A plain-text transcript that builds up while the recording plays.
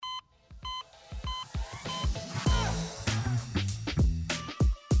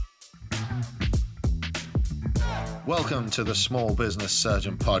Welcome to the Small Business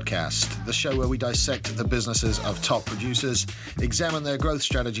Surgeon Podcast, the show where we dissect the businesses of top producers, examine their growth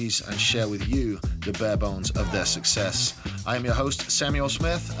strategies, and share with you the bare bones of their success. I am your host, Samuel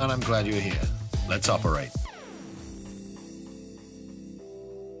Smith, and I'm glad you're here. Let's operate.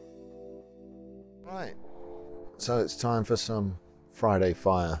 Right, so it's time for some Friday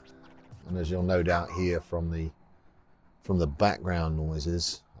fire, and as you'll no doubt hear from the background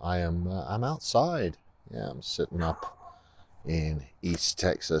noises, I'm outside. Yeah, I'm sitting up in East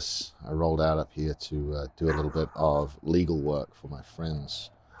Texas. I rolled out up here to do a little bit of legal work for my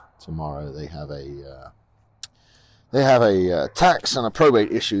friends tomorrow. They have a tax and a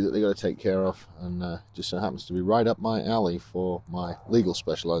probate issue that they got to take care of, and just so happens to be right up my alley for my legal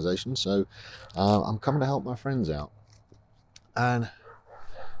specialization. So I'm coming to help my friends out, and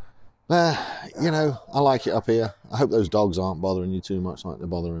I like it up here. I hope those dogs aren't bothering you too much like they're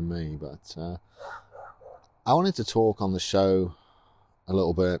bothering me, but I wanted to talk on the show a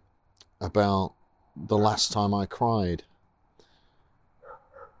little bit about the last time I cried,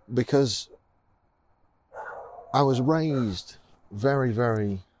 because I was raised very,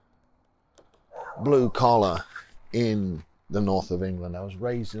 very blue collar in the north of England. I was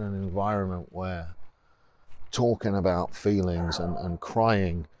raised in an environment where talking about feelings and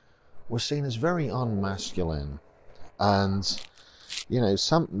crying was seen as very unmasculine. And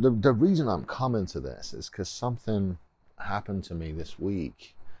the reason I'm coming to this is because something happened to me this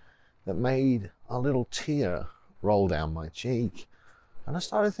week that made a little tear roll down my cheek. And I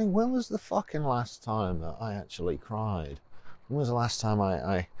started thinking, when was the fucking last time that I actually cried? When was the last time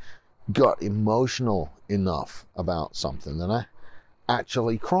I got emotional enough about something that I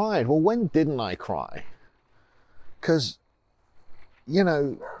actually cried? Well, when didn't I cry? Because,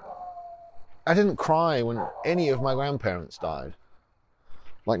 I didn't cry when any of my grandparents died.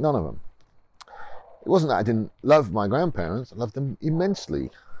 Like, none of them. It wasn't that I didn't love my grandparents. I loved them immensely.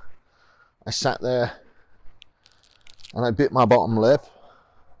 I sat there and I bit my bottom lip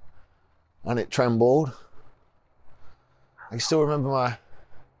and it trembled. I still remember my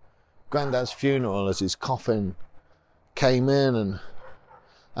granddad's funeral as his coffin came in, and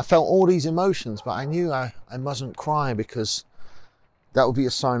I felt all these emotions, but I knew I mustn't cry because that would be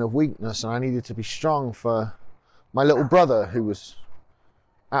a sign of weakness, and I needed to be strong for my little brother, who was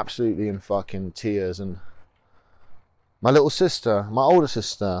absolutely in fucking tears, and my little sister, my older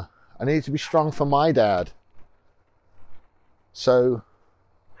sister. I needed to be strong for my dad. So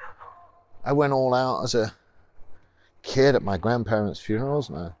I went all out as a kid at my grandparents' funerals.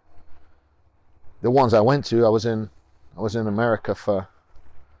 And the ones I went to, I was in America for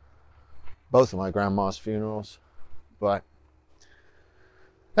both of my grandma's funerals, but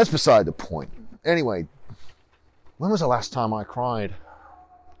that's beside the point. Anyway, when was the last time I cried?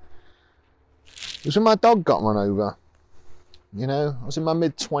 It was when my dog got run over. I was in my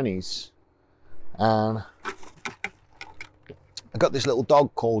mid-20s, and I got this little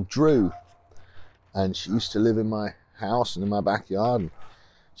dog called Drew, and she used to live in my house and in my backyard. And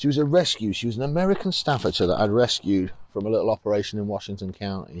she was a rescue. She was an American Staffordshire that I'd rescued from a little operation in Washington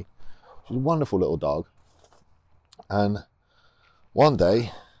County. She was a wonderful little dog. And one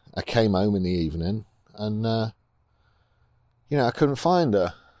day, I came home in the evening, and I couldn't find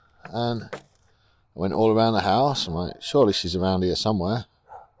her. And I went all around the house. I'm like, surely she's around here somewhere.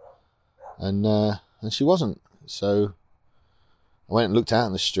 And she wasn't. So I went and looked out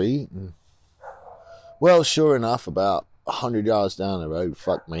in the street, and well, sure enough, about 100 yards down the road,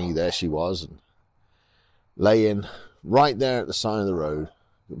 fuck me, there she was, and laying right there at the side of the road,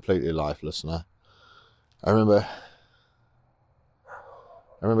 completely lifeless. And I remember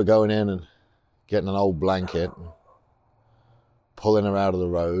going in and getting an old blanket and pulling her out of the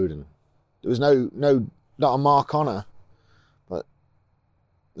road, and there was not a mark on her, but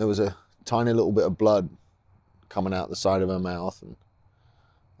there was a tiny little bit of blood coming out the side of her mouth, and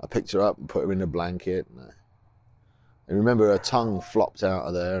I picked her up and put her in the blanket, and I remember her tongue flopped out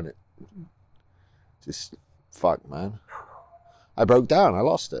of there, and it just, fuck, man. I broke down. I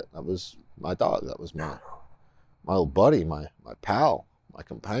lost it. That was my dog. That was my old buddy, my pal, my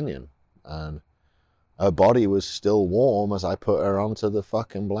companion, and her body was still warm as I put her onto the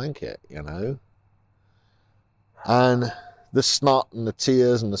fucking blanket, And the snot and the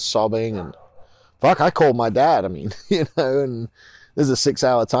tears and the sobbing, and fuck, I called my dad. I mean, and there's a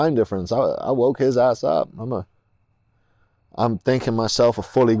 6-hour time difference. I woke his ass up. I'm thinking myself a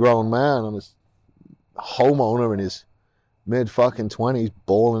fully grown man. I'm a homeowner in his mid-fucking 20s,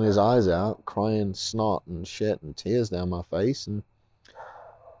 bawling his eyes out, crying snot and shit and tears down my face. And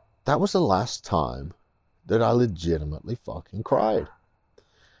that was the last time that I legitimately fucking cried.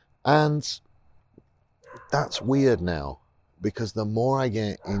 And that's weird now, because the more I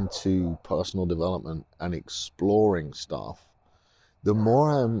get into personal development and exploring stuff, the more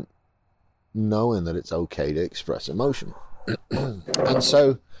I'm knowing that it's okay to express emotion. And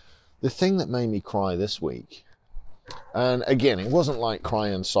so the thing that made me cry this week, and again, it wasn't like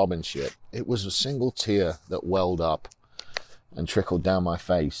crying, sobbing shit. It was a single tear that welled up and trickled down my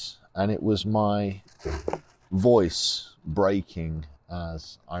face. And it was my voice breaking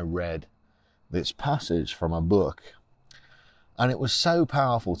as I read this passage from a book. And it was so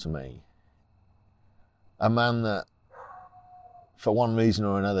powerful to me. A man that, for one reason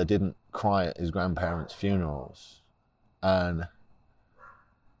or another, didn't cry at his grandparents' funerals and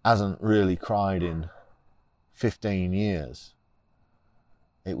hasn't really cried in 15 years.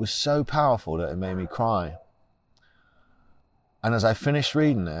 It was so powerful that it made me cry. And as I finished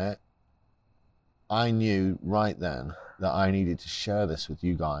reading it, I knew right then that I needed to share this with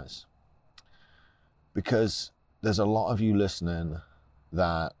you guys, because there's a lot of you listening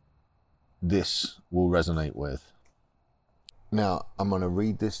that this will resonate with. Now, I'm going to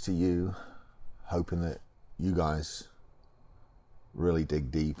read this to you, hoping that you guys really dig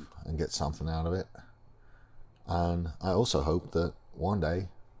deep and get something out of it. And I also hope that one day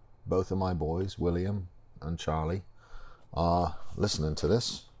both of my boys, William and Charlie, are listening to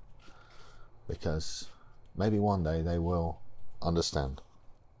this, because maybe one day they will understand.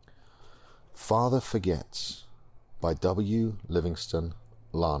 Father Forgets by W. Livingston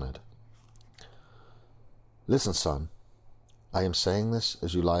Larned. Listen, son, I am saying this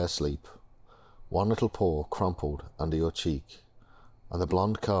as you lie asleep, one little paw crumpled under your cheek, and the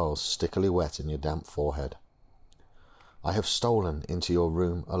blonde curls stickily wet in your damp forehead. I have stolen into your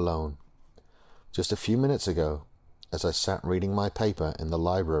room alone. Just a few minutes ago, as I sat reading my paper in the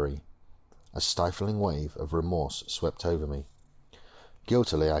library, a stifling wave of remorse swept over me.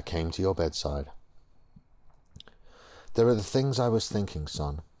 Guiltily I came to your bedside. There are the things I was thinking,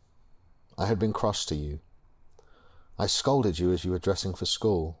 son. I had been cross to you. I scolded you as you were dressing for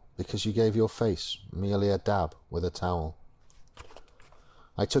school, because you gave your face merely a dab with a towel.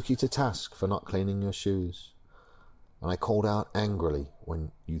 I took you to task for not cleaning your shoes, and I called out angrily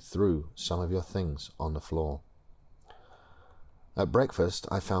when you threw some of your things on the floor. At breakfast,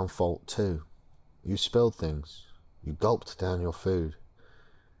 I found fault too. You spilled things. You gulped down your food.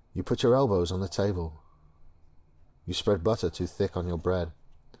 You put your elbows on the table. You spread butter too thick on your bread.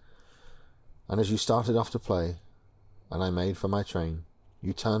 And as you started off to play, and I made for my train,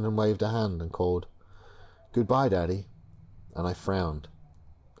 you turned and waved a hand and called, "Goodbye, Daddy." And I frowned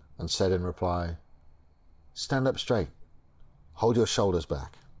and said in reply, "Stand up straight. Hold your shoulders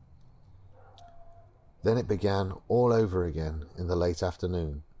back." Then it began all over again in the late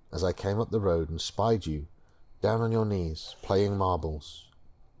afternoon, as I came up the road and spied you, down on your knees, playing marbles.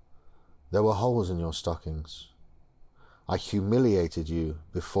 There were holes in your stockings. I humiliated you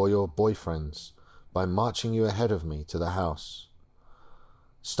before your boyfriends by marching you ahead of me to the house.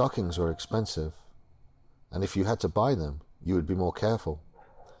 Stockings were expensive, and if you had to buy them, you would be more careful.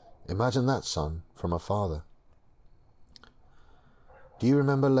 Imagine that, son, from a father. Do you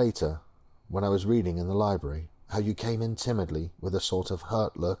remember later, when I was reading in the library, how you came in timidly with a sort of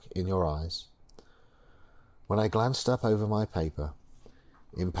hurt look in your eyes? When I glanced up over my paper,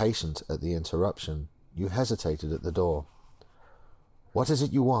 impatient at the interruption, you hesitated at the door. "What is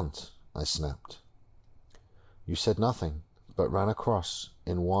it you want?" I snapped. You said nothing, but ran across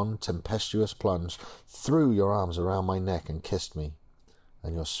in one tempestuous plunge, threw your arms around my neck and kissed me,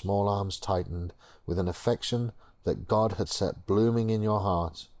 and your small arms tightened with an affection that God had set blooming in your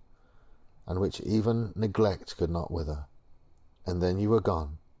heart, and which even neglect could not wither. And then you were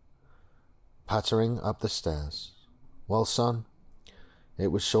gone, pattering up the stairs. Well, son, it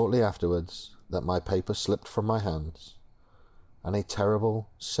was shortly afterwards that my paper slipped from my hands, and a terrible,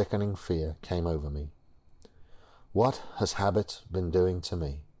 sickening fear came over me. What has habit been doing to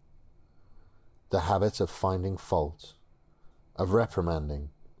me? The habit of finding fault, of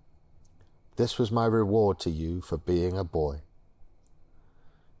reprimanding. This was my reward to you for being a boy.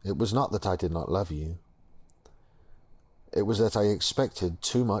 It was not that I did not love you. It was that I expected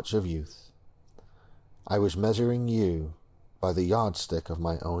too much of youth. I was measuring you by the yardstick of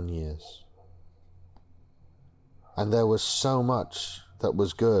my own years. And there was so much that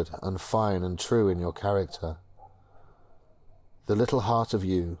was good and fine and true in your character. The little heart of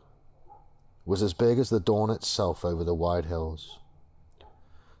you was as big as the dawn itself over the wide hills.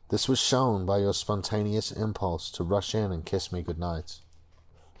 This was shown by your spontaneous impulse to rush in and kiss me good night.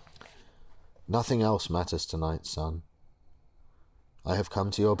 Nothing else matters tonight, son. I have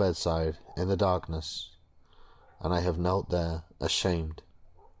come to your bedside in the darkness, and I have knelt there ashamed.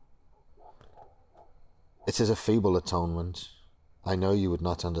 It is a feeble atonement. I know you would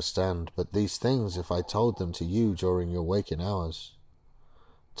not understand, but these things, if I told them to you during your waking hours,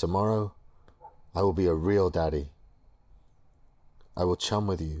 tomorrow I will be a real daddy. I will chum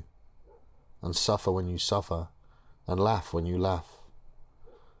with you, and suffer when you suffer, and laugh when you laugh.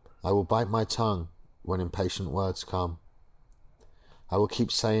 I will bite my tongue when impatient words come. I will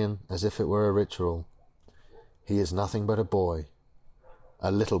keep saying, as if it were a ritual, he is nothing but a boy,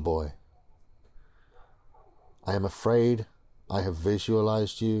 a little boy. I am afraid I have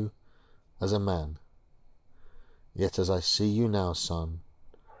visualized you as a man. Yet as I see you now, son,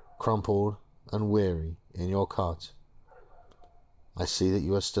 crumpled and weary in your cot, I see that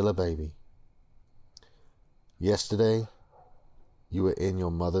you are still a baby. Yesterday, you were in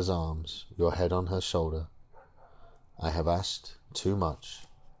your mother's arms, your head on her shoulder. I have asked too much,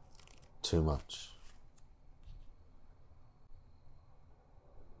 too much.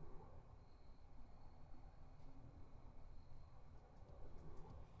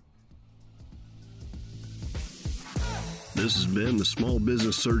 This has been the Small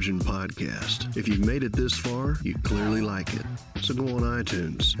Business Surgeon Podcast. If you've made it this far, you clearly like it. So go on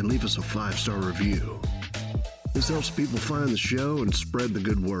iTunes and leave us a 5-star review. This helps people find the show and spread the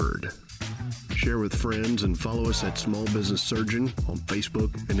good word. Share with friends and follow us at Small Business Surgeon on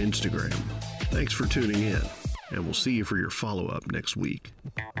Facebook and Instagram. Thanks for tuning in, and we'll see you for your follow-up next week.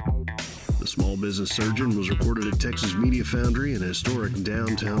 The Small Business Surgeon was recorded at Texas Media Foundry in historic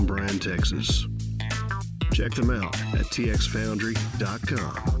downtown Bryan, Texas. Check them out at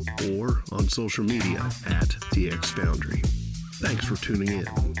txfoundry.com or on social media at txfoundry. Thanks for tuning in.